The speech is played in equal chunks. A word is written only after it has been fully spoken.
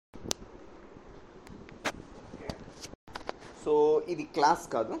So ఇది class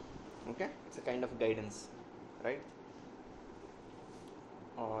కాదు, okay, it's a kind of guidance, right?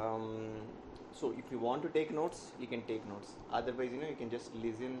 So if you want to take notes, you can take notes. Otherwise, you can just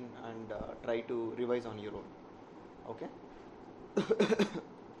listen and try to revise on your own. Okay?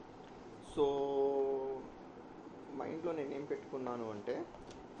 So మైండ్లో నేను ఏం పెట్టుకున్నాను అంటే,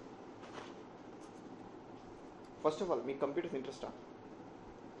 first of all మీకు computers ఇంట్రెస్టా?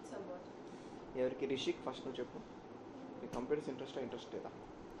 ఎవరికి? Rishik, first నువ్వు చెప్పు, మీకు కంప్యూటర్స్ ఇంట్రెస్ట్ లేదా?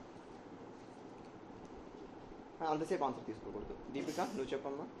 అంతసేపు ఆన్సర్ తీసుకోకూడదు. దీపిక, నువ్వు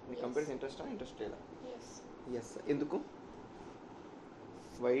చెప్పమ్మా, నీ కంప్యూటర్స్ ఇంట్రెస్ట్ లేదా? ఎస్. ఎందుకు?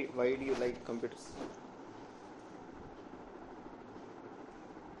 Why do you like computers?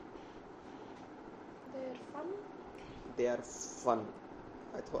 They are fun.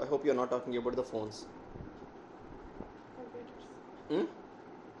 I hope you are not talking about the phones.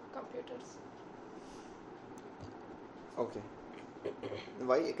 Computers. Okay.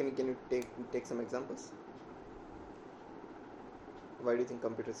 Why? Can you take some examples? Why do you think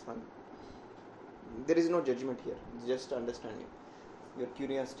computer is fun? There is no judgment here. It's just understanding your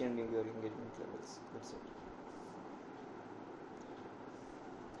curiosity and your engagement levels. That's it.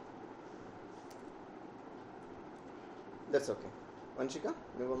 That's okay. Vanshika,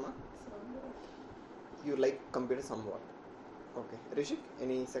 Nivama? You like computer somewhat. Okay. Rishik,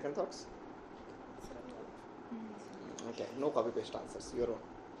 any second thoughts? Okay. No copy paste answers. Your own.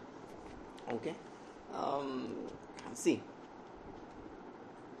 Okay. See.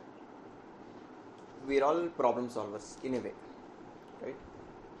 We're all problem solvers in a way, right?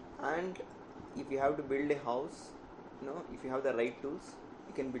 And if you have to build a house, if you have the right tools,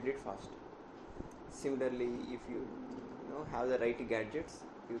 you can build it fast. Similarly, if you have the right gadgets,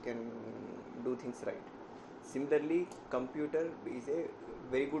 you can do things right. Similarly, computer is a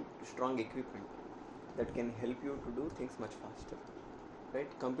very good strong equipment that can help you to do things much faster,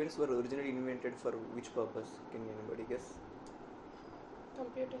 right? Computers were originally invented for which purpose? Can anybody guess?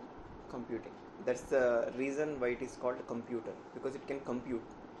 Computing. That's the reason why it is called a computer, because it can compute,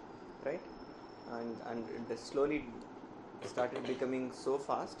 right? And it slowly started becoming so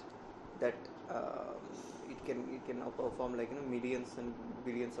fast that it can now perform like millions and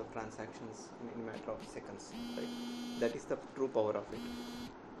billions of transactions in a matter of seconds, right? That is the true power of it.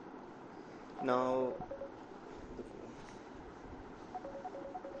 Now,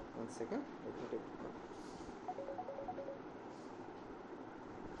 one second, let me take.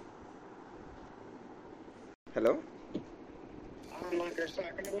 Hello,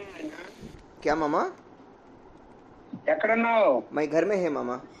 क्या मामा? ఎక్కడున్నావు? मैं घर में है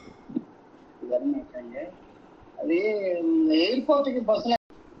मामा. అది airport కి బస్సులు.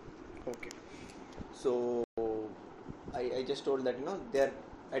 Okay, so I just told that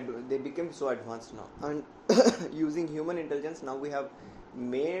they became so advanced now, and using human intelligence now we have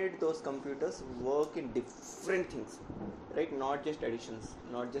made those computers work in different things, right? Not just additions,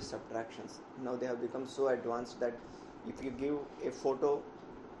 not just subtractions. Now they have become so advanced that if you give a photo,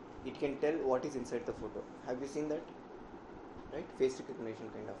 it can tell what is inside the photo. Have you seen that? Right? Face recognition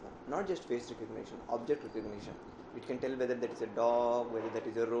kind of one. Not just face recognition, object recognition. It can tell whether that is a dog, whether that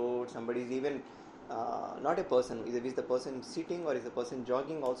is a road, somebody is even not a person. Is the person sitting or is the person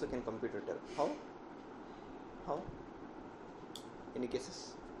jogging? Also can computer tell. How? Any cases?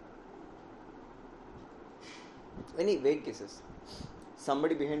 Any vague cases?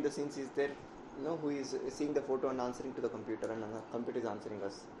 Somebody behind the scenes is there, who is seeing the photo and answering to the computer, and the computer is answering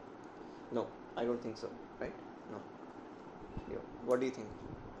us. No, I don't think so, right? No. Yeah. What do you think?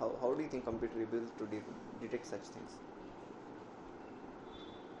 How do you think computer is able to detect such things?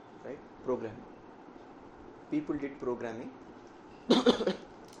 Right? Programming. People did programming.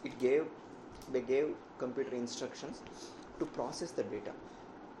 They gave computer instructions to process the data,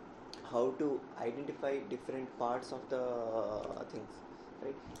 how to identify different parts of the things,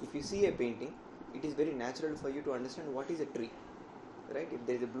 right? If you see a painting, it is very natural for you to understand what is a tree, right? If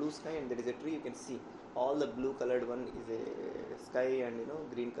there is a blue sky and there is a tree, you can see all the blue colored one is a sky, and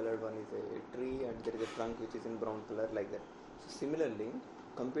green colored one is a tree, and there is a trunk which is in brown color, like that. So similarly,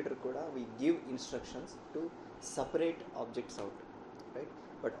 computer kuda we give instructions to separate objects out, right?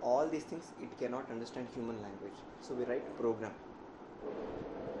 But all these things it cannot understand human language, so we write program.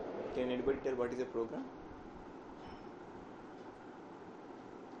 Can anybody tell what is a program?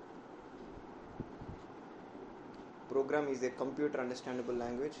 Program is a computer understandable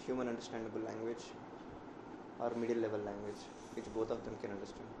language, human understandable language, or middle level language, which both of them can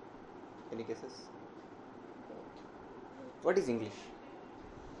understand. Any cases? What is English?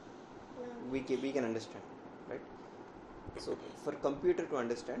 We can understand, right? So for computer to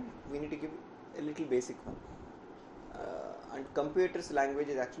understand, we need to give a little basic one. And computer's language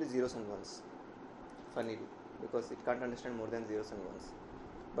is actually zeros and ones, funnily, because it can't understand more than zeros and ones.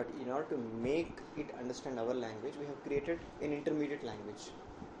 But in order to make it understand our language, we have created an intermediate language.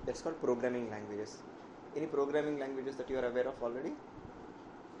 That's called programming languages. Any programming languages that you are aware of already?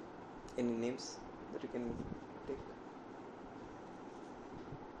 Any names that you can take?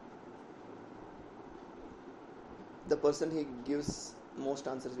 The person who gives most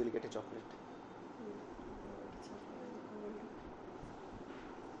answers will get a chocolate.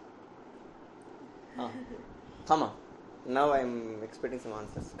 Come on. Now I'm expecting some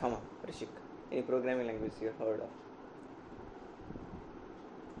answers. Come on, Rishik. Any programming language you have heard of?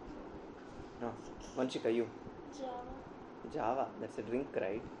 No. Vanshika, you? Java. That's a drink,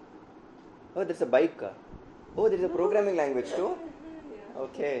 right? Oh, that's a bike. Oh, there's a programming language too?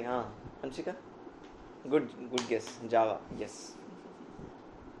 Okay. Vanshika? Good guess. Java. Yes.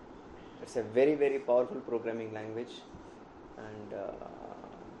 It's a very, very powerful programming language. And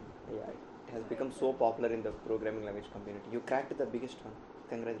it has become so popular in the programming language community. You cracked the biggest one.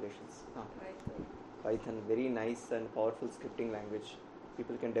 Congratulations. Python, very nice and powerful scripting language.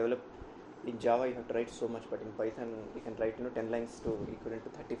 People can develop. In Java you have to write so much, but in Python you can write 10 lines to equivalent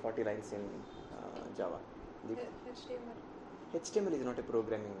to 30-40 lines in Java. HTML is not a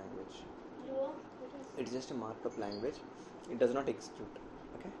programming language. Lua? It's just a markup language. It does not execute.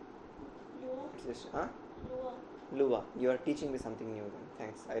 Okay? Lua? It's just Lua. Lua. You are teaching me something new then.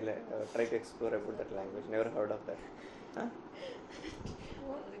 Thanks. I'll try to explore about that language. Never heard of that.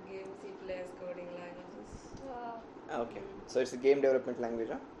 All the games he plays coding languages. Wow. Okay. So it's a game development language,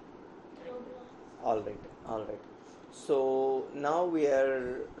 huh? All right. So now we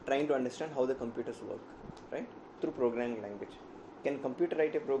are trying to understand how the computers work, right? Through programming language. Can computer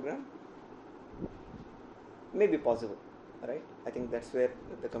write a program? Maybe possible, right? I think that's where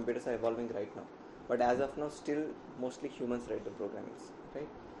the computers are evolving right now. But as of now, still mostly humans write the programs, right?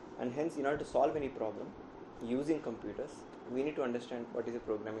 And hence, in order to solve any problem using computers, we need to understand what is a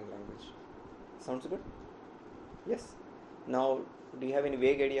programming language. Sounds good? Yes. Now, do you have any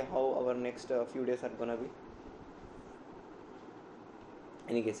vague idea how our next few days are gonna be?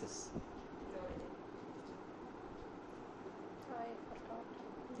 Any guesses? No idea. I forgot.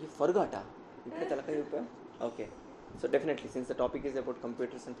 You forgot? Okay. So definitely, since the topic is about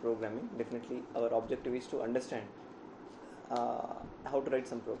computers and programming, definitely our objective is to understand how to write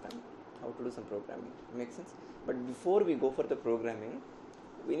some programming, how to do some programming. Makes sense? But before we go for the programming,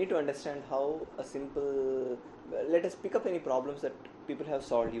 we need to understand how a simple. Let us pick up any problems that people have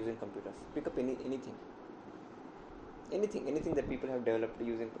solved using computers. Pick up anything that people have developed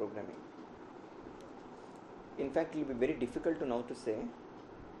using programming. In fact, it will be very difficult to now to say.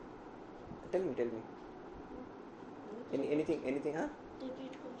 Tell me. Anything, huh?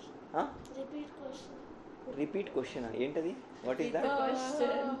 Repeat question. Huh? Repeat question. Repeat question. Entadi? What is Repeat that?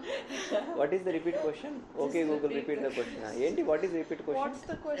 question. What is the repeat question? Okay, Google, repeat the question. Enti, what is repeat question? What's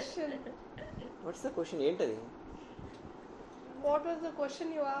the question? What's the question? Entadi? What was the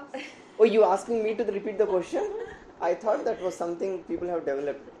question you asked? Oh, you asking me to repeat the question? I thought that was something people have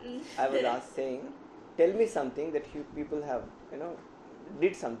developed. I was saying, tell me something that you people have,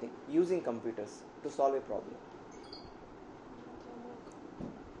 did something using computers to solve a problem.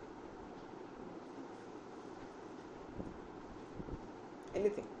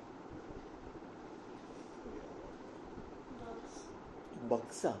 Anything.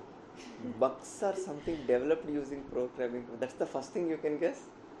 Bugs are something developed using programming. That's the first thing you can guess.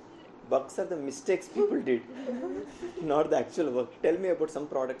 Bugs are the mistakes people did, not the actual work. Tell me about some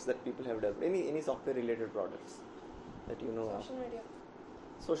products that people have developed. Any software related products that you know of. Social media.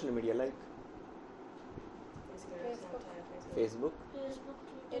 Social media like Facebook.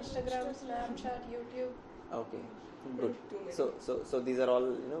 Instagram, Snapchat, YouTube. Okay, good. So these are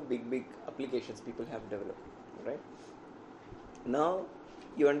all big applications people have developed, right? Now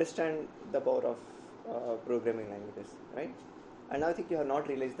you understand the power of programming languages, right? And now I think you have not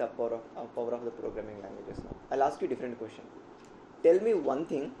realized the power of the programming languages now. I'll ask you a different question. Tell me one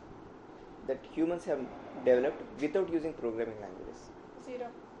thing that humans have developed without using programming languages. Zero.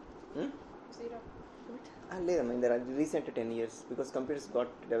 Zero. In the recent 10 years, because computers got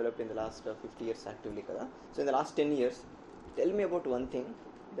developed in the last 50 years actively. So in the last 10 years, tell me about one thing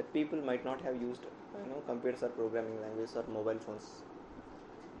that people might not have used, computers or programming languages or mobile phones.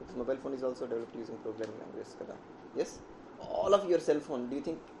 Because mobile phone is also developed using programming languages. Yes? All of your cell phone, do you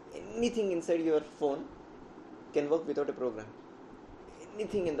think anything inside your phone can work without a program?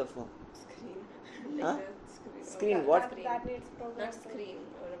 Anything in the phone? Screen. Huh? Screen. Screen, what? That needs program. Not screen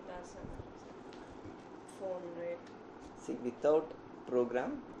or a person. Phone, right? See, without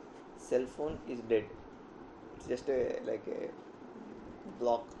program, cell phone is dead. It's just like a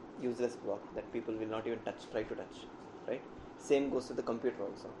block, useless block that people will not even try to touch, right? Same goes to the computer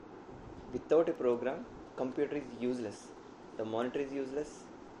also. Without a program, computer is useless. The monitor is useless,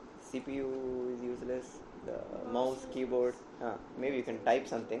 CPU is useless, the mouse, keyboard. Maybe you can type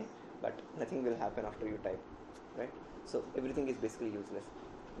something, but nothing will happen after you type, right? So everything is basically useless.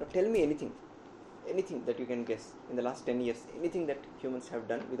 Now tell me anything that you can guess in the last 10 years, anything that humans have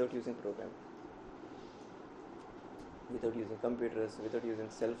done without using program, without using computers, without using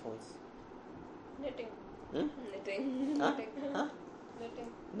cell phones. Knitting. Knitting. Huh? Knitting. Huh? Knitting.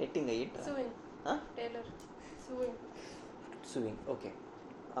 Knitting, right? Sewing. Huh? Tailor. Sewing. Sewing. Okay.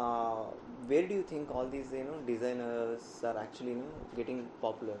 Where do you think all these designers are actually getting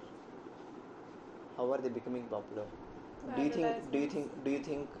popular? How are they becoming popular? Do you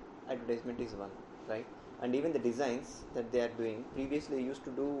think advertisement is one, right? And even the designs that they are doing previously they used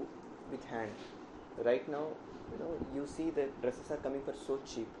to do with hand. Right now, you see the dresses are coming for so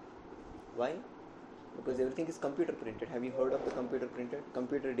cheap. Why? Because everything is computer printed. Have you heard of the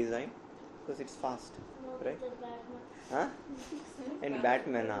computer design? Because it's fast, No, right? the Batman. Huh?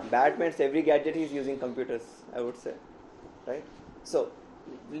 And Batman's every gadget is using computers, I would say, right? So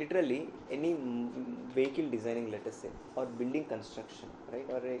literally any vehicle designing, let us say, or building construction, right,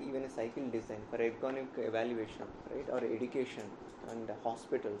 or even a cycle design for economic evaluation, right, or education and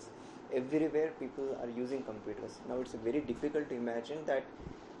hospitals, everywhere people are using computers. Now it's very difficult to imagine that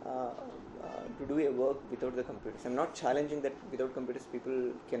to do a work without the computers. I'm not challenging that without computers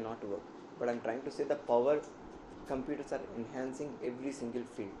people cannot work, but I'm trying to say the power computers are enhancing every single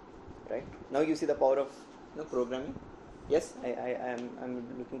field, right? Now you see the power of programming. Yes, I'm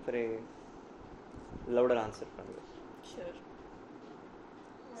looking for a louder answer from you. Sure.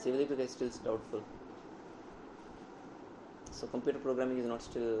 Civility is still doubtful. So computer programming is not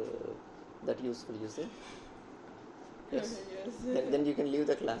still that useful, you see? Yes. Yes. Then you can leave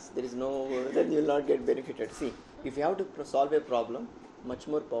the class. There is no, then you will not get benefited. See, if you have to solve a problem much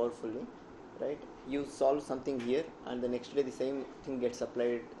more powerfully, right? You solve something here and the next day the same thing gets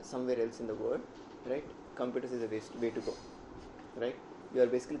applied somewhere else in the world, right? Computers is a way to go, right? You are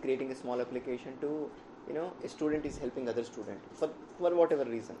basically creating a small application to, a student is helping other student for whatever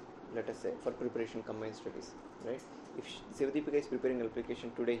reason, let us say for preparation combined studies, right? If Sivadeepika is preparing an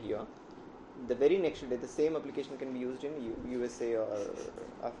application today here, the very next day the same application can be used in USA or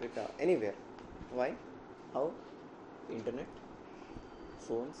Africa, anywhere. Why? How? Internet,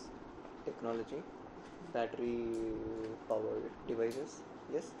 phones, technology, battery powered devices,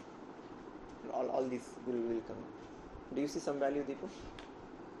 yes, all these will come. Do you see some value, Deepu?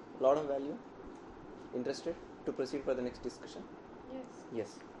 A lot of value. Interested to proceed for the next discussion?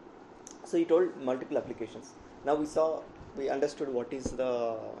 Yes. So he told multiple applications. Now we understood what is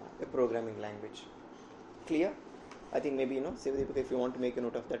a programming language. Clear? I think maybe Sivadeepika, if you want to make a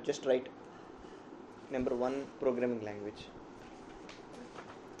note of that, just write number 1 programming language,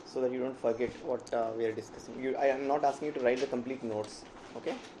 so that you don't forget what we are discussing. I am not asking you to write the complete notes.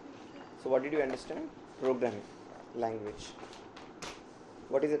 Okay? So what did you understand? Programming language.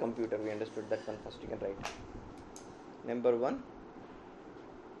 What is a computer? We understood that one first. You can write. Number 1.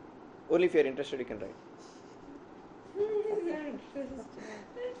 Only if you are interested you can write.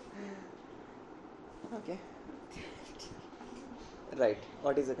 Okay. Right.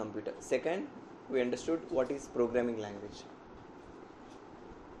 What is a computer? Second, we understood what is programming language.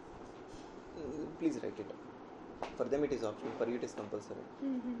 Please write it up. For them it is optional, for you it is compulsory.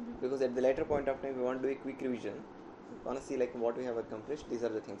 Because at the later point of time we want to do a quick revision. We want to see like what we have accomplished. These are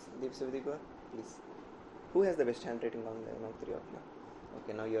the things. Sivadeepika, please. Who has the best handwriting among 3 of you?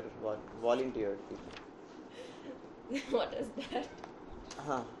 Okay, now you're volunteered people. What is that?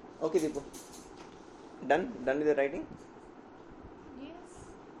 Okay, Deepu. Done with the writing? Yes.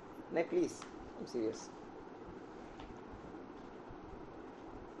 No, please. I'm serious.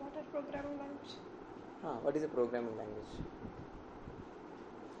 What are programming language? What is a programming language?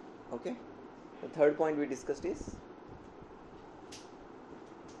 Okay. The third point we discussed is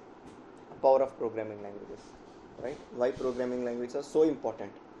power of programming languages. Right? Why programming languages are so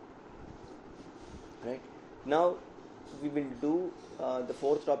important. Right? Now we will do the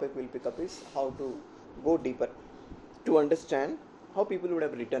fourth topic we'll pick up is how to go deeper to understand how people would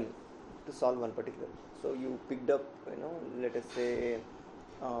have written to solve one particular. So you picked up, let us say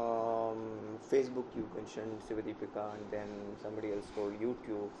Facebook, you mentioned Sivadeepika, and then somebody else told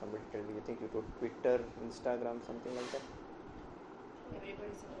YouTube, somebody told you think you told Twitter, Instagram, something like that.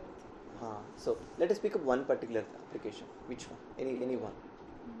 Everybody's on it. So let us pick up one particular application. Which one? Any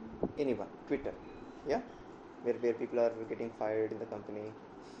one. Twitter, yeah, where people are getting fired in the company,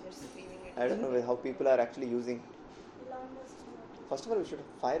 They're screaming it. I don't know how people are actually using. Elon Musk noticed. First of all, we should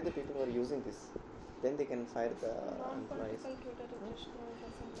fire the people who are using this. Then they can fire the employees. Non-political Twitter is just growing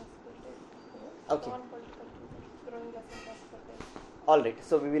less and less per day. Okay. Non-political Twitter growing less and less per day. All right.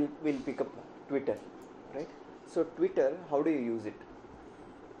 So we'll pick up Twitter, right? So Twitter, how do you use it?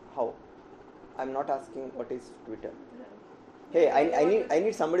 How? I'm not asking what is Twitter. Hey, I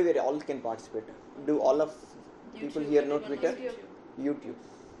need somebody where all can participate. Do all of people YouTube, here know everyone Twitter? knows YouTube.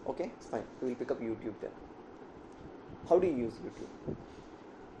 Okay, it's fine. We will pick up YouTube then. How do you use YouTube?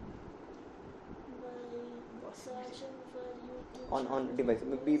 By searching for YouTube. On device.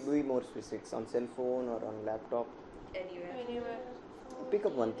 Be more specific. On cell phone or on laptop. Anywhere. Anywhere. Pick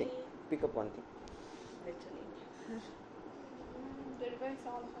up one thing. Pick up one thing. Literally. The device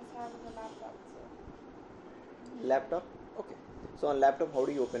all of us have is a laptop. So Laptop. Okay. So on laptop, how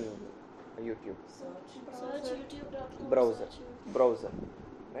do you open YouTube? Search YouTube.com. Browser,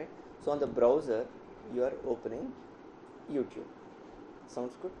 right? So on the browser, you are opening YouTube.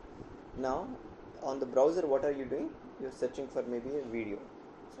 Sounds good. Now on the browser, what are you doing? You're searching for maybe a video.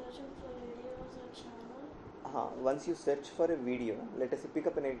 Searching for videos or channel. Once you search for a video, let us say pick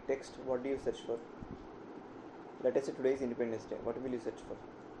up a text. What do you search for? Let us say today is Independence Day. What will you search for?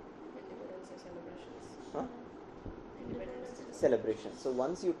 Independence Day celebrations. Huh? Independence Day. Celebration. So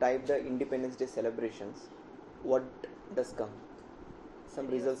once you type the Independence Day celebrations, what does come? Some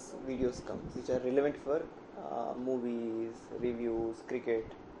results, videos come, which are relevant for movies, reviews, cricket.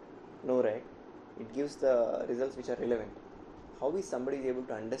 No, right? It gives the results which are relevant. How is somebody able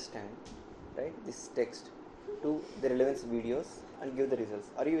to understand, right, this text to the relevance videos and give the results?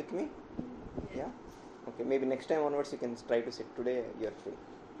 Are you with me? Yeah? Okay, maybe next time onwards you can try to sit. Today you are free.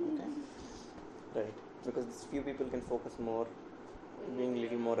 Okay? Right. Because this few people can focus more, being a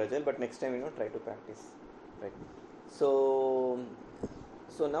little more agile, but next time, try to practice. Right. So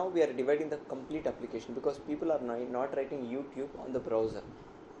now we are dividing the complete application because people are not writing YouTube on the browser.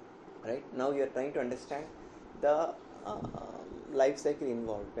 Right. Now we are trying to understand the life cycle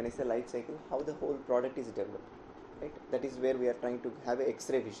involved. When I say life cycle, how the whole product is developed. Right. That is where we are trying to have a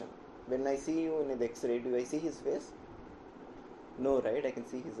Xray vision. When I see you in the X-ray, do I see his face? No, right? I can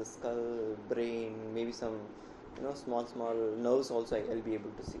see his skull, brain, maybe some, small nerves also I'll be able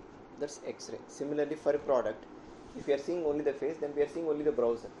to see. That's X-ray. Similarly, for a product, if we are seeing only the face, then we are seeing only the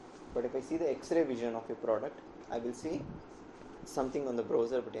browser. But if I see the X-ray vision of a product, I will see something on the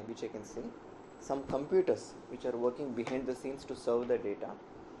browser, which I can see. Some computers which are working behind the scenes to serve the data,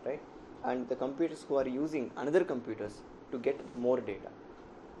 right? And the computers who are using another computers to get more data.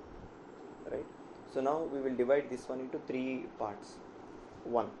 Right. So now we will divide this one into 3 parts.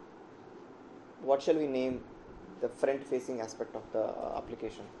 1. What shall we name the front-facing aspect of the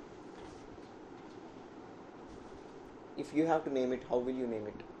application? If you have to name it, how will you name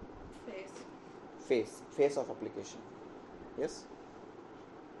it? Face of application. Yes.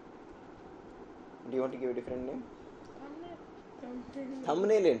 Do you want to give a different name?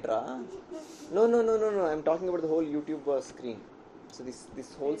 Thumbnail entra? No. I'm talking about the whole YouTube screen. So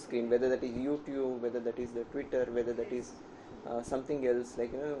this whole screen, whether that is YouTube, whether that is the Twitter, whether that is something else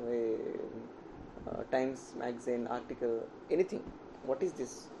like a Times magazine article, anything. What is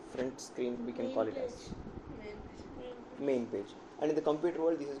this front screen? We can call it as main page. And in the computer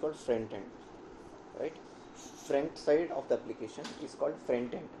world, this is called front end, right? Front side of the application is called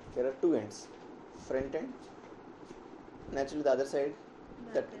front end. There are 2 ends. Front end. Naturally, the other side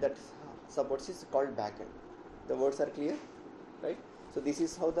that supports is called back end. The words are clear. Right? So this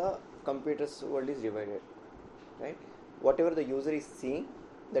is how the computer's world is divided. Right? Whatever the user is seeing,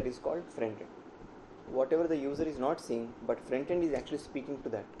 that is called front end. Whatever the user is not seeing, but front end is actually speaking to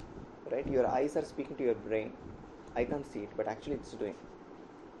that. Right? Your eyes are speaking to your brain. I can't see it, but actually it's doing.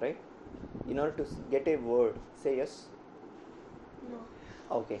 Right? In order to get a word, say yes. No.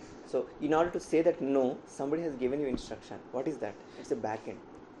 Okay. So in order to say that no, somebody has given you instruction. What is that? It's a back end,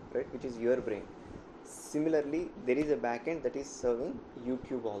 right? Which is your brain. Similarly, there is a backend that is serving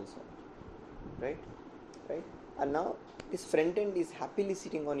YouTube also, right? And now this front end is happily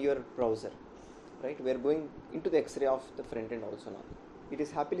sitting on your browser, right? We are going into the X-ray of the front end also now. It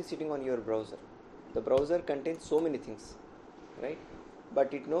is happily sitting on your browser. The browser contains so many things, right?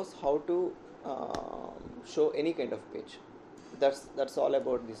 But it knows how to show any kind of page. That's all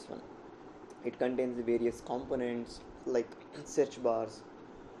about this one. It contains various components like search bars,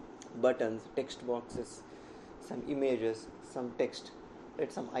 buttons, text boxes, some images, some text,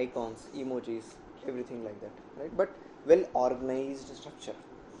 right? Some icons, emojis, everything like that, right? But well organized structure.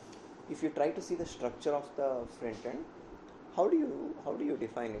 If you try to see the structure of the front end, how do you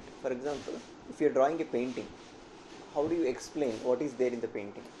define it? For example, if you are drawing a painting, how do you explain what is there in the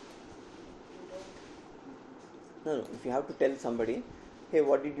painting? You don't. No, if you have to tell somebody, hey,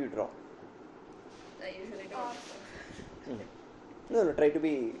 what did you draw? I usually don't. No, try to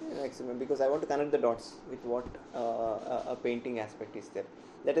be excellent, because I want to connect the dots with what a painting aspect is there.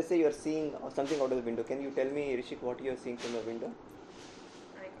 Let us say you are seeing something out of the window. Can you tell me, Rishik, what you are seeing from the window?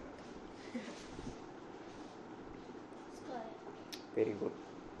 I can't. Sky. Very good.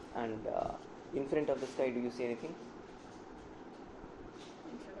 And in front of the sky, do you see anything?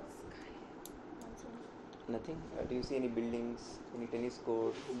 In front of sky. Mountain. Nothing. Do you see any buildings, any tennis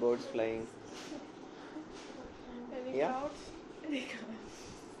court, birds flying? Any Yeah. clouds?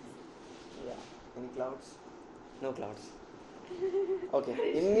 Yeah. Any clouds? No clouds. Okay.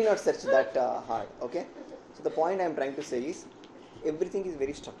 You need not search that hard. Okay. So the point I am trying to say is, everything is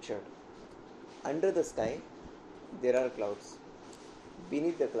very structured. Under the sky, there are clouds.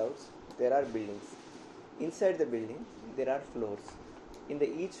 Beneath the clouds, there are buildings. Inside the building, there are floors. In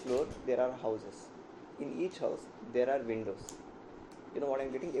each floor, there are houses. In each house, there are windows. You know what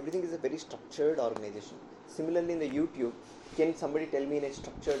I'm getting? Everything is a very structured organization. Similarly, in the YouTube, can somebody tell me in a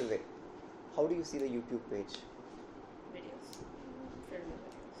structured way, how do you see the YouTube page? Videos. Filled with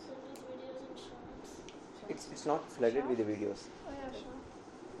videos. So with videos and shorts. It's not flooded with the videos, Oh yeah,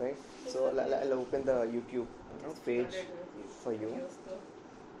 sure. right? So I'll open the YouTube page Flooded with for you. videos though.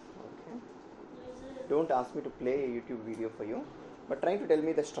 Okay. Is it? Don't ask me to play a YouTube video for you, but try to tell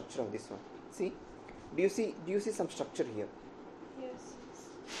me the structure of this one. See, do you see some structure here? Yes.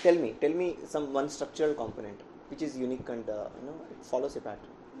 Tell me some one structural component which is unique and it follows a pattern.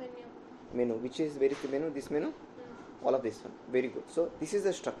 Menu. Which is very menu, this menu, all of this one. Very good. So this is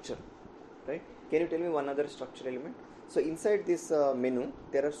the structure, right? Can you tell me one other structure element? So inside this menu,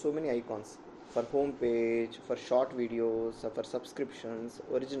 there are so many icons for home page, for short videos, for subscriptions,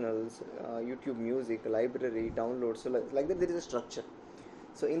 originals, YouTube music, library, downloads. So like that, there is a structure.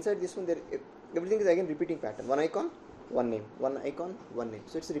 So inside this one, everything is again repeating pattern. One icon, one name. One icon, one name.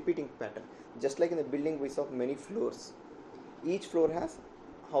 So it's a repeating pattern. Just like in the building, we saw many floors. Each floor has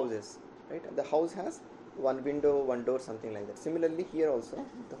houses, right? And the house has one window, one door, something like that. Similarly, here also,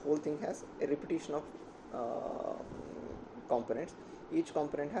 the whole thing has a repetition of components. Each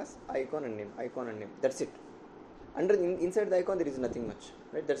component has icon and name, icon and name. That's it. Inside the icon, there is nothing much,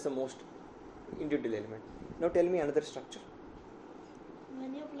 right? That's the most individual element. Now tell me another structure.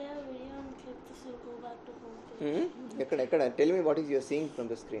 When you play a video and click this, you'll go back to home page. Ekkada. Tell me what is you are seeing from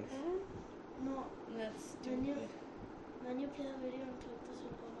the screen. No, That's when you play a video and click this,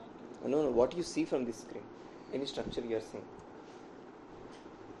 you'll go back to home. No, what you see from this screen. Any structure you are seeing.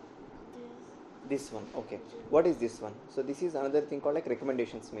 This one, okay. What is this one? So this is another thing called like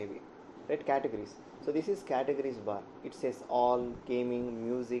recommendations maybe, right? Categories. So this is categories bar. It says all, gaming,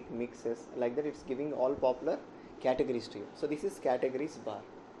 music, mixes, like that. It's giving all popular categories to you. So this is categories bar.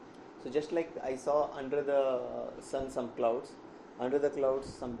 So just like I saw under the sun some clouds, under the clouds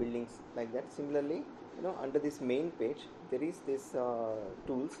some buildings, like that. Similarly, under this main page there is this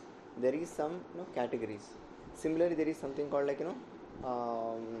tools. There is some categories. Similarly, there is something called like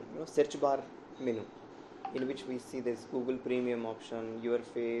search bar menu, in which we see this Google Premium option, your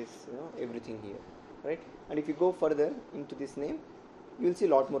face, everything here, right? And if you go further into this name, you will see a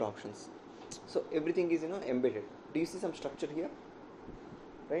lot more options. So everything is embedded. Do you see some structure here,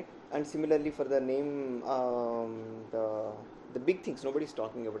 right? And similarly for the name, the big things nobody is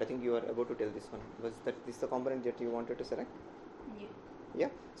talking about. I think you are about to tell this one. Was this the component that you wanted to select? Yeah. Yeah.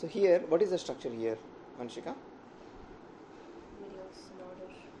 So here, what is the structure here, Anshika? Videos in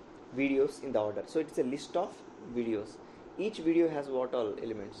order. Videos in the order. So it's a list of videos. Each video has what all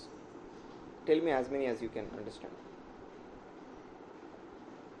elements? Tell me as many as you can understand.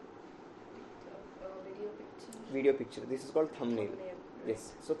 Video picture. Video picture. This is called thumbnail. Thumbnail.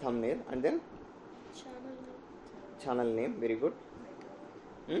 Yes. So thumbnail and then channel name. Very good.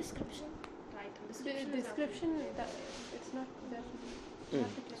 Description. Title. The description is that it's not there.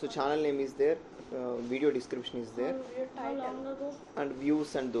 So channel name is there. Video description is there. How long ago? And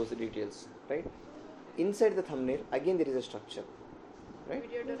views and those details, right? Inside the thumbnail, again there is a structure, right?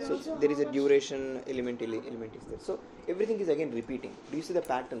 Video So Also, there is how a much- duration element is there. So everything is again repeating. Do you see the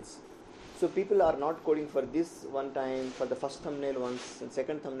patterns? So people are not coding for this one time, for the first thumbnail once and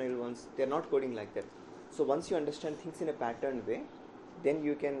second thumbnail once. They are not coding like that. So once you understand things in a patterned way, then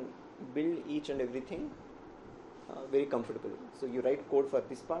you can build each and everything very comfortably. So you write code for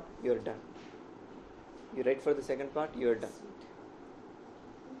this part, you are done. You write for the second part, you are done.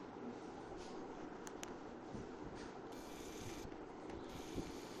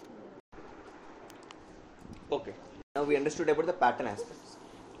 Okay. Now we understood about the pattern aspects,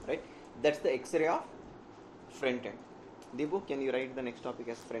 right? That's the Xray of front end. Deepu, can you write the next topic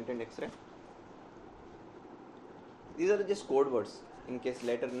as front end Xray? These are just code words in case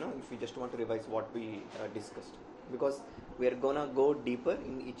later, if you just want to revise what we discussed, because we are gonna go deeper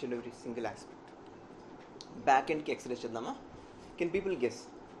in each and every single aspect. Back end ki Xray chedama. Can people guess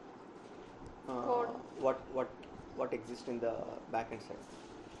Code. what exists in the back end side?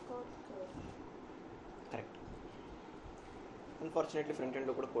 Code. Correct. Unfortunately, front end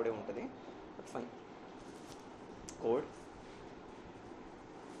lo kuda code untadi, but fine. Code.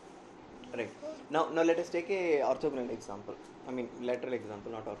 Right. Now let us take a orthogonal example. I mean lateral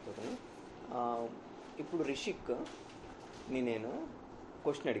example, not orthogonal. ఇప్పుడు రిషిక్ నేను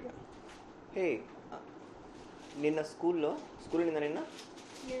question అడిగాను, హే నిన్న school నిన్న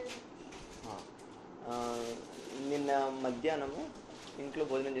Yes. నిన్న మధ్యాహ్నము ఇంట్లో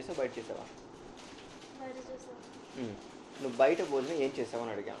భోజనం చేసావా బయట చేసావా? Where is this? నువ్వు బయట భోజనం ఏం చేసావు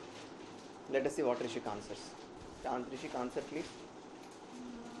అని అడిగాను. Let us see what Rishik answers. Rishik answer please.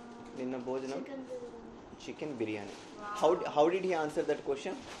 నిన్న భోజనం chicken biryani. How did he answer that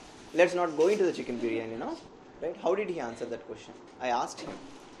question? Let's not go into the chicken biryani now, right? How did he answer that question? I asked him.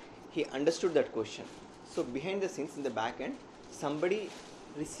 He understood that question. So behind the scenes in the back end, somebody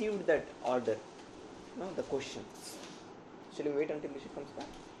received that order, the question. Shall we wait until Rishi comes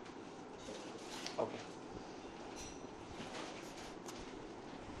back? Okay.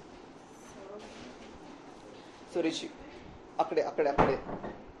 So Rishi, అక్కడే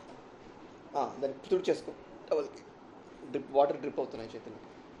దాన్ని తుడి చేసుకో, టవల్కి water drip అవుతున్నాయి చేతులు.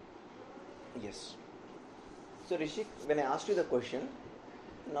 Yes. So Rishik, when I asked you the question,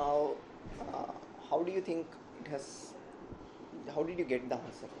 now how do you think it has, how did you get the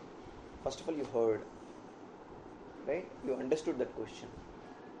answer? First of all, you heard, right? You understood that question,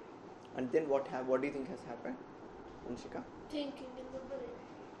 and then what do you think has happened, Anshika? Thinking in the brain.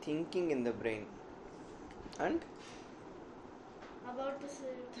 Thinking in the brain. And About to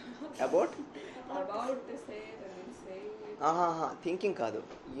say it. about About to say it and then say it. Thinking కాదు,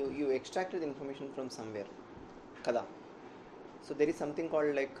 you extracted the information from somewhere kada. So there is something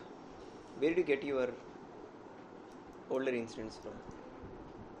called, like, where do you get your older incidents from?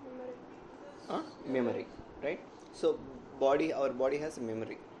 Memory, right? So our body has a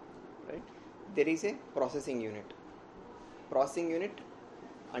memory, right? There is a processing unit. Processing unit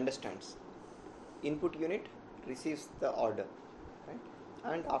understands. Input unit receives the order, right?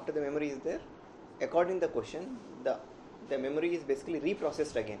 And after the memory is there, according to the question, the memory is basically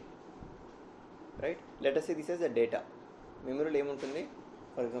reprocessed again, right? Let us say this is the data. Memory lo emuntundi,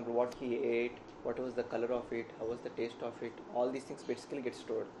 for example, what he ate, what was the color of it, how was the taste of it, all these things basically get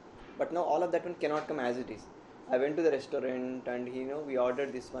stored. But now all of that one cannot come as it is. I went to the restaurant and we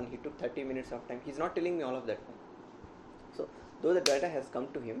ordered this one, he took 30 minutes of time. He's not telling me all of that one. So though the data has come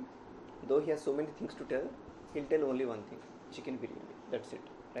to him, though he has so many things to tell, he'll tell only one thing: chicken biryani. That's it,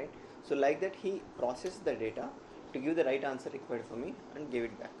 right? So like that, he processed the data to give the right answer required for me and gave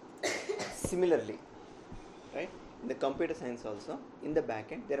it back. Similarly, right, in the computer science also, in the back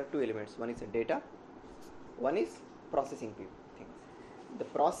end, there are two elements. One is the data, one is processing things. The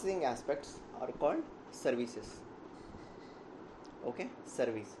processing aspects are called services. Okay,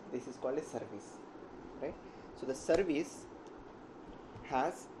 service. This is called a service, right? So the service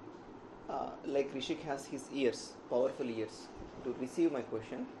has, like Rishik has his ears, powerful ears, to receive my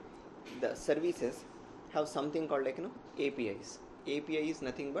question. The services have something called, like, APIs. API is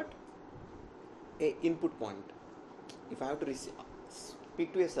nothing but a input point. If I have to speak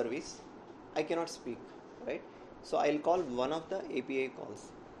to a service, I cannot speak, right? So I'll call one of the API calls.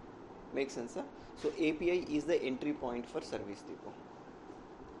 Make sense, sir? So API is the entry point for service depot.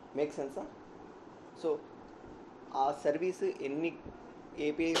 Make sense, sir? So our service any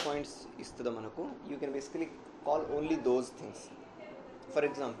API points istuda manaku, you can basically call only those things. For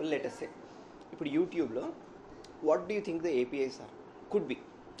example, let us say, ఇప్పుడు యూట్యూబ్లో what do you think the APIs are? Could be,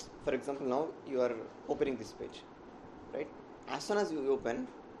 for example, now you are opening this page, right? As soon as you open,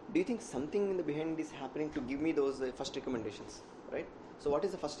 do you think something in the behind is happening to give me those first recommendations, right? So what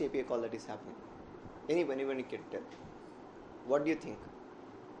is the first API call that is happening? Anyone can tell. What do you think?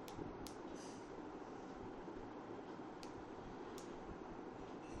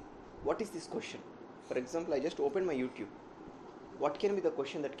 What is this question? For example, I just opened my YouTube. What can be the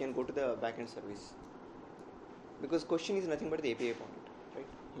question that can go to the backend service? Because question is nothing but the API point,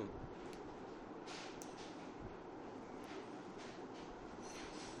 right?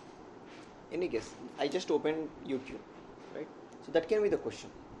 Any guess? I just opened YouTube, right? So that can be the question.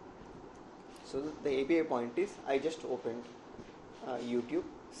 So the API point is, I just opened YouTube,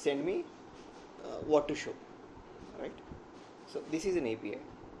 send me what to show, right? So this is an API.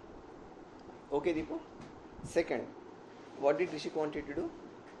 Okay, Deepu? Second, what did Rishik want you to do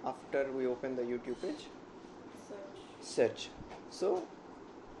after we open the YouTube page? Search. So,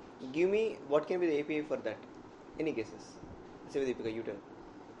 give me what can be the API for that. Any guesses? Say Deepika, you tell.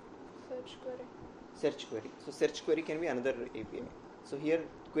 Search query. Search query. So, search query can be another API. So, here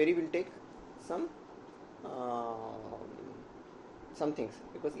query will take some things,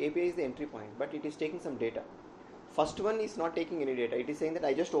 because API is the entry point, but it is taking some data. First one is not taking any data. It is saying that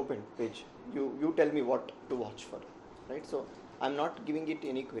I just opened page. You tell me what to watch for, right? So I'm not giving it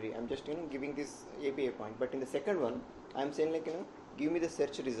any query. I'm just giving this API point. But in the second one, I'm saying like give me the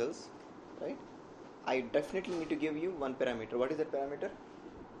search results, right? I definitely need to give you one parameter. What is that parameter?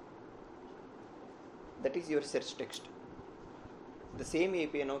 That is your search text. The same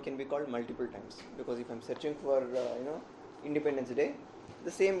API now can be called multiple times, because if I'm searching for Independence Day,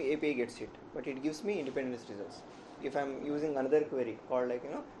 the same API gets hit, but it gives me Independence results. If I'm using another query called like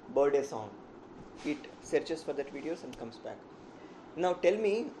birthday song, it searches for that videos and comes back. Now tell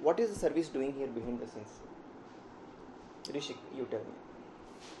me, what is the service doing here behind the scenes? Rishik, you tell me.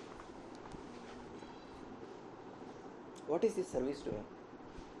 What is this service doing?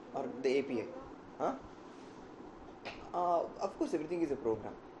 Or the API? Huh? Of course, everything is a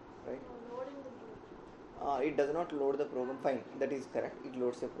program, right? Loading the program. It does not load the program. Fine, that is correct. It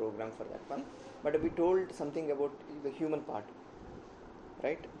loads a program for that one. But we told something about the human part,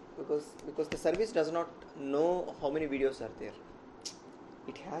 right? Because the service does not know how many videos are there.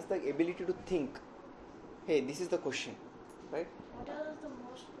 It has the ability to think, hey, this is the question, right? What are the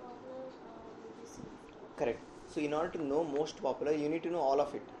most popular videos in TikTok? Correct. So in order to know most popular, you need to know all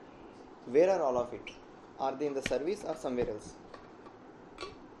of it. Where are all of it? Are they in the service or somewhere else?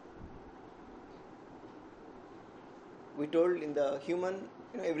 We told in the human,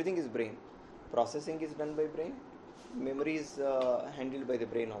 everything is brain. Processing is done by brain. Memory is handled by the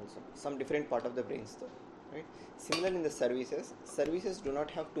brain also. Some different part of the brains though, right? Similarly in the services do not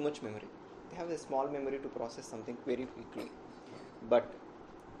have too much memory. They have a small memory to process something very quickly. But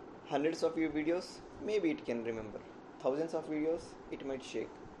hundreds of your videos, maybe it can remember. Thousands of videos, it might shake.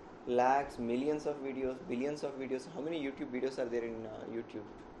 Lakhs, millions of videos, billions of videos. How many YouTube videos are there in YouTube?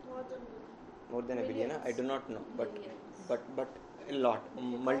 More than More than a billion? Millions. I do not know, but Millions. a lot,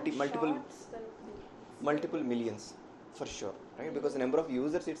 multiple Shorts, then multiple millions for sure, right? Because the number of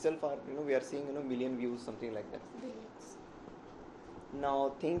users itself are we are seeing million views, something like that. billions.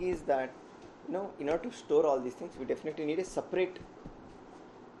 Now thing is that in order to store all these things, we definitely need a separate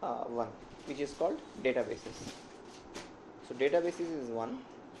one, which is called databases. So databases is one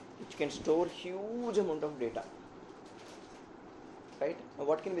which can store huge amount of data, right? Now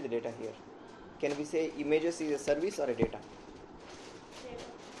what can be the data here? Can we say images is a service or a data?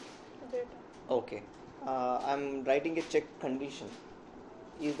 Data. Okay. I'm writing a check condition.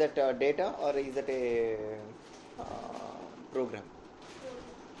 Is that data or is that a program?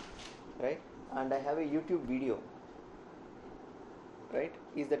 Right? And I have a YouTube video. Right?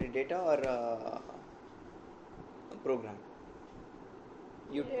 Is that a data or a program?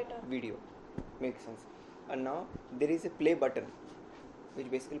 Data. Video. Makes sense. And now there is a play button which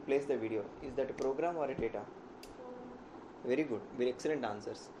basically plays the video. Is that a program or a data? Very good. Very excellent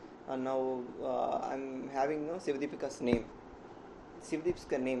answers. And now I'm having Sivadipika's name. Sivadip's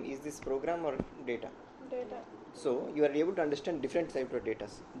name, is this program or data? Data. So you are able to understand different types of data,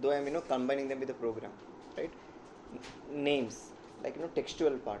 though I'm combining them with the program, right? Names, like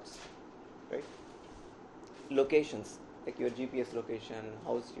textual parts, right? Locations, like your GPS location,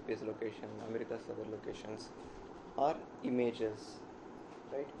 house GPS location, America's other locations, or images,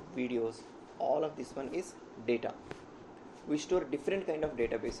 right? Videos. All of this one is data. We store different kind of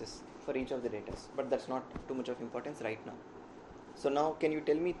databases for each of the data, but that's not too much of importance right now. So now can you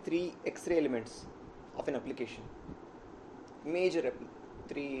tell me 3 Xray elements of an application? Major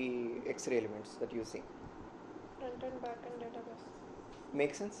 3 Xray elements that you see. Front end, back end, database.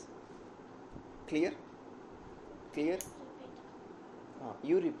 Make sense? Clear? Clear? Repeat.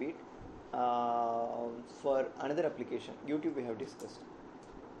 You repeat. For another application, YouTube we have discussed.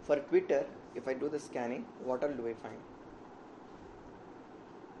 For Twitter, if I do the scanning, what all do I find?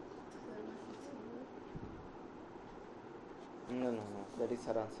 No, that is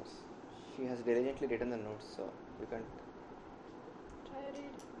her answers. She has diligently written the notes, so you can't. Try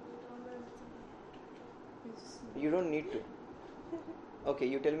read. You don't need to. Okay,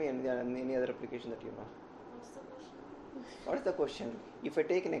 you tell me any other application that you know. What's the question? What is the question? If I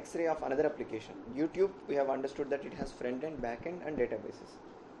take an X-ray of another application, YouTube, we have understood that it has front end, back end, and databases.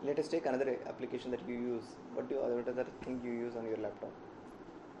 Let us take another application that you use. What other thing you use on your laptop?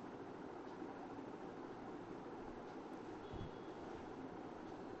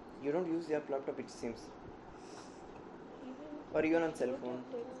 You don't use your laptop, it seems. or even on cell phone.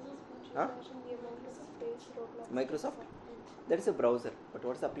 Huh? Microsoft? That is a browser. But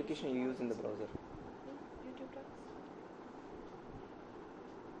what's the application you use in the browser? YouTube does.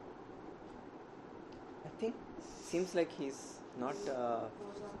 I think seems like he's not.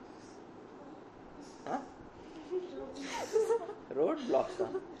 Huh? Roadblocks, huh?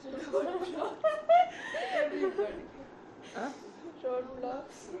 Everybody. Huh?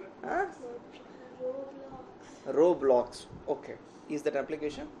 Roadblocks. Huh? Roblox. Roblox. Okay. Is that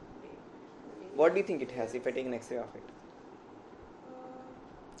application? What do you think it has if I take an X-ray of it?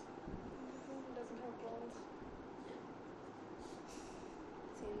 Doesn't have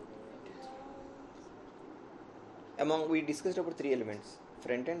balls. We discussed about 3 elements: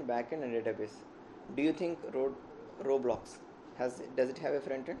 front end, back end, and database. Do you think Roblox does it have a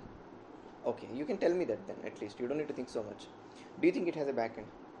front end? Okay, you can tell me that then at least. You don't need to think so much. Do you think it has a back end?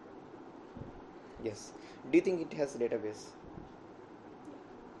 Yes. Do you think it has a database?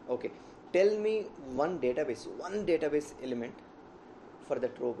 Okay. Tell me one database element for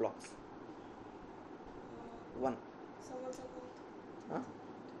that Roblox. One. Someone's account. Huh?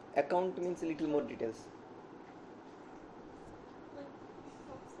 Account means a little more details. Like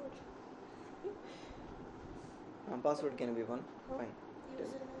password. Password can be one. Fine. Tell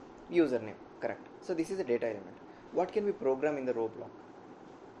me. Username. Username, correct. So this is a data element. What can we program in the Roblox?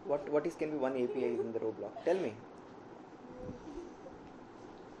 What can be one API in the Roblox? Tell me.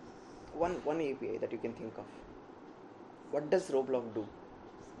 One API that you can think of. What does Roblox do?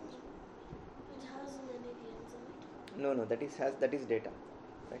 It has many games in it. No, that is data,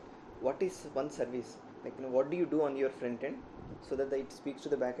 right? What is one service? Like, what do you do on your front end so that it speaks to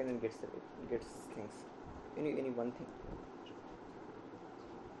the back end and gets things? Any one thing.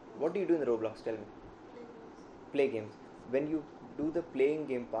 What do you do in the Roblox? Tell me. Play games. When you do the playing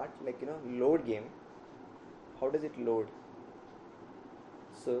game part, like load game, how does it load?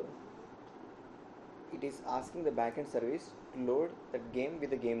 So it is asking the backend service to load that game with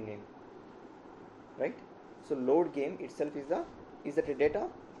the game name, right? So load game itself is that a data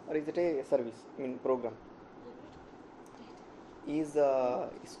or is it a service? I mean program. Is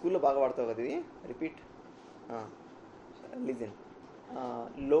school lo baga vaadtavu kada idi? Repeat. Listen.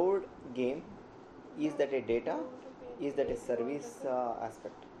 Load game, is that a data? Is that a service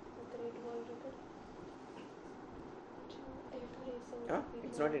aspect?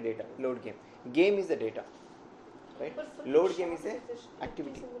 It's not a data. Load game. Game is the data, right? Load game is a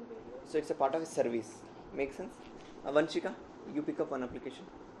activity. So it's a part of a service. Make sense? Vanshika, you pick up one application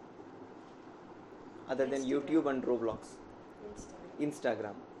other than YouTube and Roblox.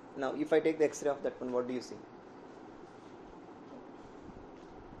 Instagram. Now, if I take the X-ray of that one, what do you see?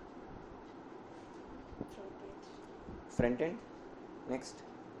 Front end. Next.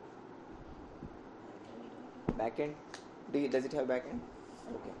 Back end. Does it have back end?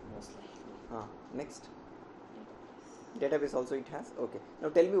 Okay. Most likely. Next. Database also it has. Okay. Now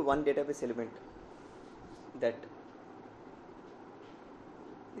tell me one database element that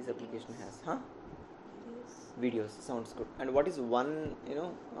this application has. Videos. Sounds good. And what is one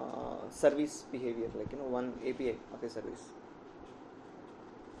service behavior, like one API of a service?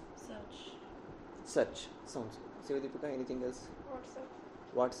 Search. Sounds good. Sivadipika, anything else?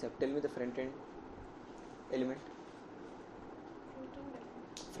 WhatsApp. Tell me the front end element.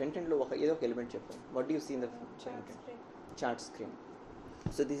 Front end lo ఏదో ఒక element చెప్పు. What do you see in the front end? Chat screen.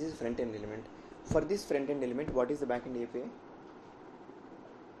 So this is front end element. For this front end element, what is the back end API?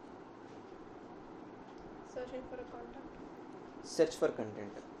 Search for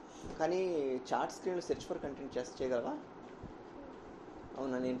content. కానీ chart స్క్రీన్లో search for content చేయగలవా?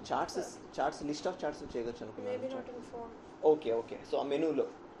 అవునా, నేను charts list of charts చేయవచ్చు అనుకున్నాను. Okay. So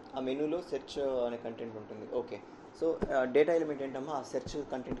ఆ మెనూలో search అనే కంటెంట్ ఉంటుంది. ఓకే. సో డేటా ఎలిమెంట్ ఏంటమ్మా? ఆ సెర్చ్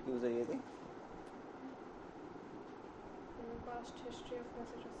కంటెంట్కి యూజ్ అయ్యేది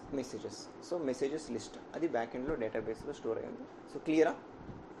మెసేజెస్. సో మెసేజెస్ లిస్ట్ అది బ్యాక్ ఎండ్లో డేటాబేస్లో స్టోర్ అయ్యింది. సో క్లియరా?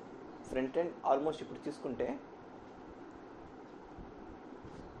 ఫ్రంట్ ఎండ్ ఆల్మోస్ట్ ఇప్పుడు తీసుకుంటే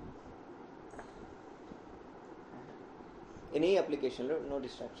ఎనీ అప్లికేషన్లో నో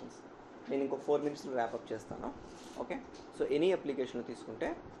డిస్ట్రాక్షన్స్. నేను ఇంకో 4 minutesలో ర్యాప్అప్ చేస్తాను. ఓకే. సో ఎనీ అప్లికేషన్లో తీసుకుంటే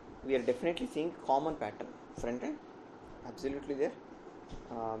we're definitely seeing common pattern. Front end, absolutely there.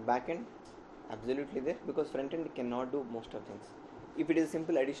 Back end, absolutely there, because front end cannot do most of things. If it is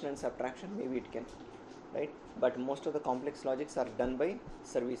simple addition and subtraction, maybe it can, right? But most of the complex logics are done by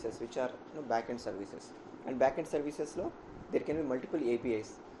services, which are back end services. And back end services lo there can be multiple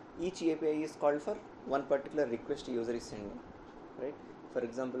APIs. Each API is called for one particular request user is sending, right? For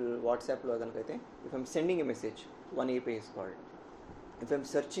example, WhatsApp lo ganakaithe, if I'm sending a message, one API is called. If I'm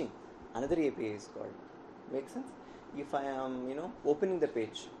searching, another API is called. Make sense? if I am opening the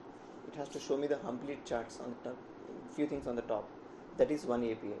page, it has to show me the complete charts on the top, few things on the top. That is one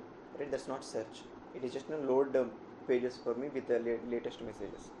API, right? That's not search. It is just load the pages for me with the latest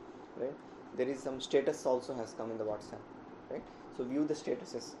messages, right? There is some status also has come in the WhatsApp, right? So view the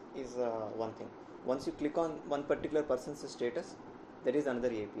statuses is one thing. Once you click on one particular person's status, there is another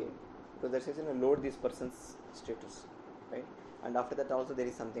API. So that says load this person's status, right? And after that also there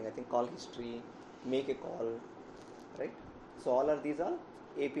is something, I think, call history, make a call, right? So all of these are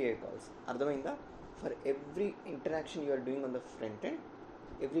API calls. Ardhamainda? For every interaction you are doing on the front end,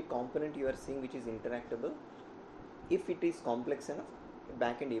 every component you are seeing which is interactable, if it is complex enough, a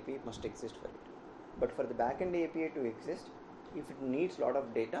backend API must exist for it. But for the backend API to exist, if it needs a lot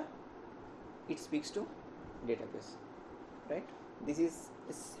of data, it speaks to database, right? This is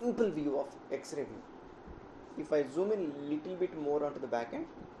a simple view of Xray view. If I zoom in a little bit more onto the backend,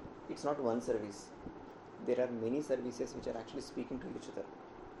 it's not one service. There are many services which are actually speaking to each other,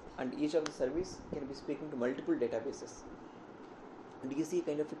 and each of the service can be speaking to multiple databases. And you see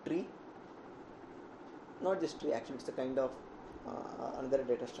kind of a tree, not just tree, actually it's a kind of another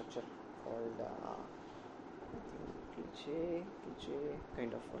data structure called cliche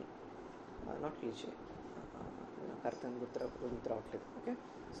kind of one, not cliche, okay.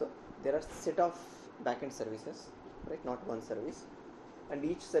 So there are set of backend services, right? Not one service, and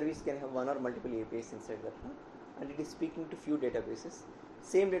each service can have one or multiple APIs inside that, and it is speaking to few databases.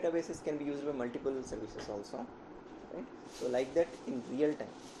 Same databases can be used by multiple services also, right? So like that, in real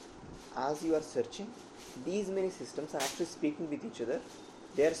time, as you are searching, these many systems are actually speaking with each other.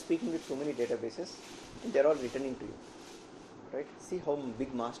 They are speaking with so many databases, and they are all returning to you, right? See how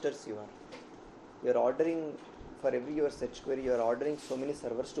big masters you are. You are ordering for every your search query, you are ordering so many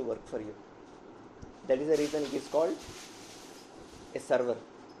servers to work for you. That is the reason it is called a server.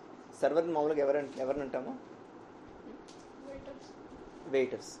 Server మామూలుగా ఎవరిని అంటాము?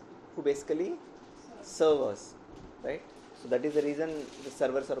 Waiters, who basically serve us, right? So that is the reason the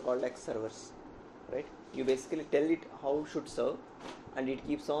servers are called like servers, right? You basically tell it how should serve, and it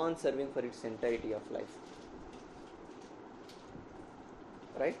keeps on serving for its entirety of life,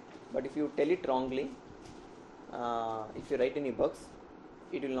 right? But if you tell it wrongly, if you write any bugs,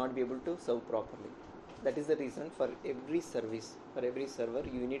 it will not be able to serve properly. That is the reason for every service, for every server,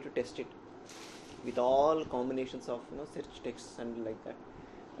 you need to test it with all combinations of search texts and like that,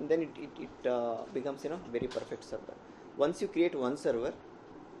 and then it becomes very perfect server. Once you create one server,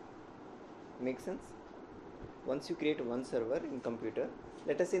 makes sense? Once you create one server in computer,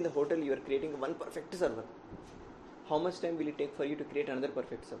 let us say in the hotel you are creating one perfect server. How much time will it take for you to create another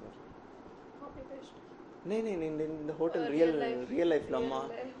perfect server? Copy paste. In the hotel real life lama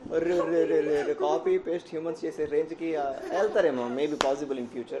copy paste humans చేసే range కి వెళ్తారేమో, maybe possible in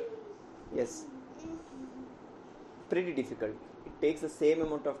future. Yes, pretty difficult. It takes the same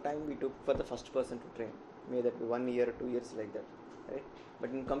amount of time we took for the first person to train. May that be 1 year or 2 years like that, right? But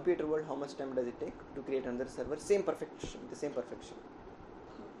in computer world, how much time does it take to create another server? The same perfection.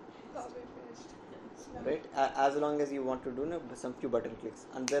 Copy paste. Right? As long as you want to do some few button clicks,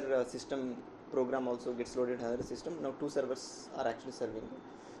 another system program also gets loaded in another system. Now 2 servers are actually serving.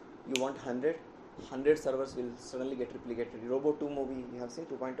 You want 100 servers will suddenly get replicated. Robo 2 movie, you have seen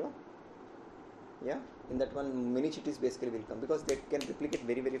 2.0? Yeah, in that one many cities basically will come because they can replicate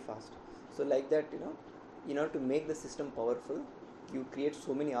very very fast. So like that, in order to make the system powerful, you create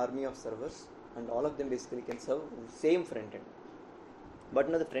so many army of servers, and all of them basically can serve same front end. But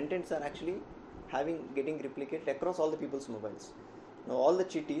now the front ends are actually getting replicated across all the people's mobiles. Now all the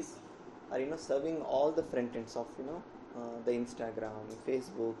chitties are serving all the front ends of the Instagram,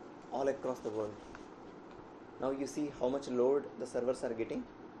 Facebook, all across the world. Now you see how much load the servers are getting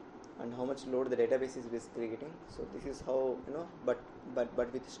and how much load the database is basically getting. So this is how but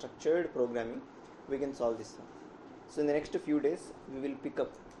with structured programming we can solve this. So in the next few days we will pick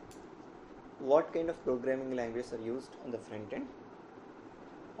up what kind of programming languages are used on the front end,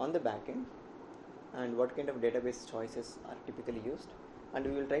 on the back end, and what kind of database choices are typically used, and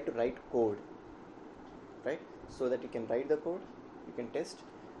we will try to write code, right? So that you can write the code, you can test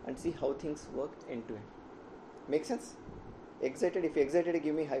and see how things work end to end. Make sense? Excited? If you're excited,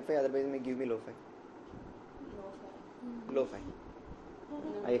 give me high five, otherwise may give me low five. Low five.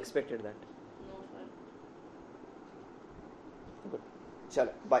 I expected that. Good.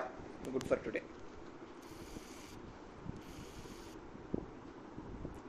 Chalo, bye. Good for today.